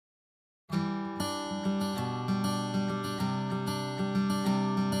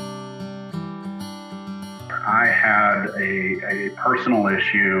I had a personal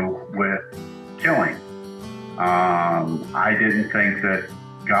issue with killing. I didn't think that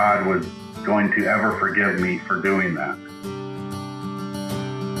God was going to ever forgive me for doing that.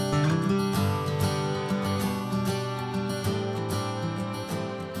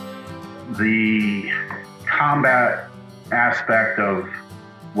 The combat aspect of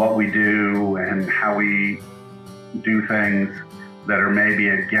what we do and how we do things that are maybe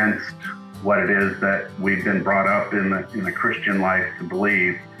against what it is that we've been brought up in the Christian life to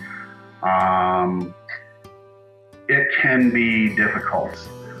believe, it can be difficult.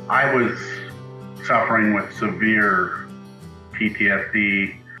 I was suffering with severe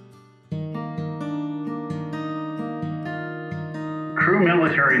PTSD. Crew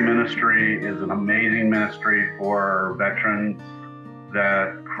Military Ministry is an amazing ministry for veterans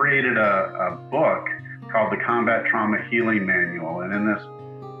that created a book called the Combat Trauma Healing Manual. And in this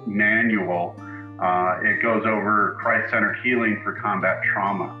manual, it goes over Christ-centered healing for combat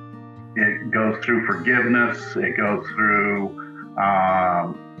trauma. It goes through forgiveness. It goes through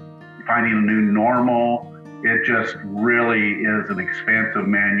finding a new normal. It just really is an expansive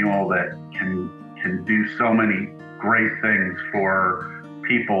manual that can do so many great things for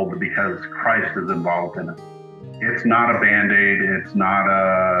people because Christ is involved in it. It's not a Band-Aid. It's not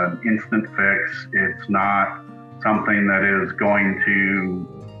an instant fix. It's not something that is going to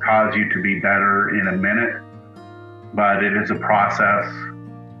cause you to be better in a minute, but it is a process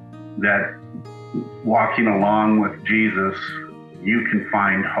that walking along with Jesus, you can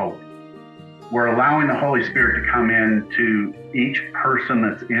find hope. We're allowing the Holy Spirit to come into each person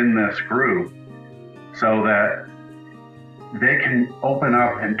that's in this group so that they can open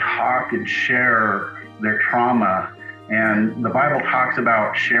up and talk and share their trauma. And the Bible talks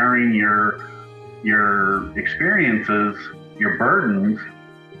about sharing your experiences, your burdens,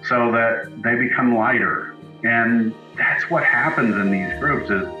 so that they become lighter. And that's what happens in these groups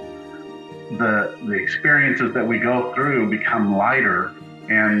is the experiences that we go through become lighter,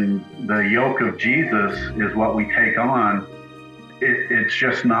 and the yoke of Jesus is what we take on. It's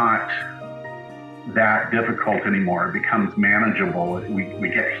just not that difficult anymore. It becomes manageable. We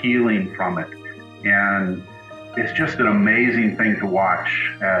get healing from it. And it's just an amazing thing to watch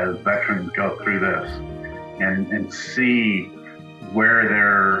as veterans go through this and see where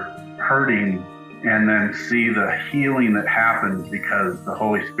they're hurting, and then see the healing that happens because the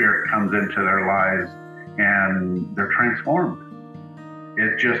Holy Spirit comes into their lives and they're transformed.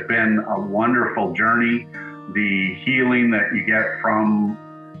 It's just been a wonderful journey. The healing that you get from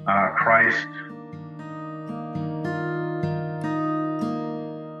Christ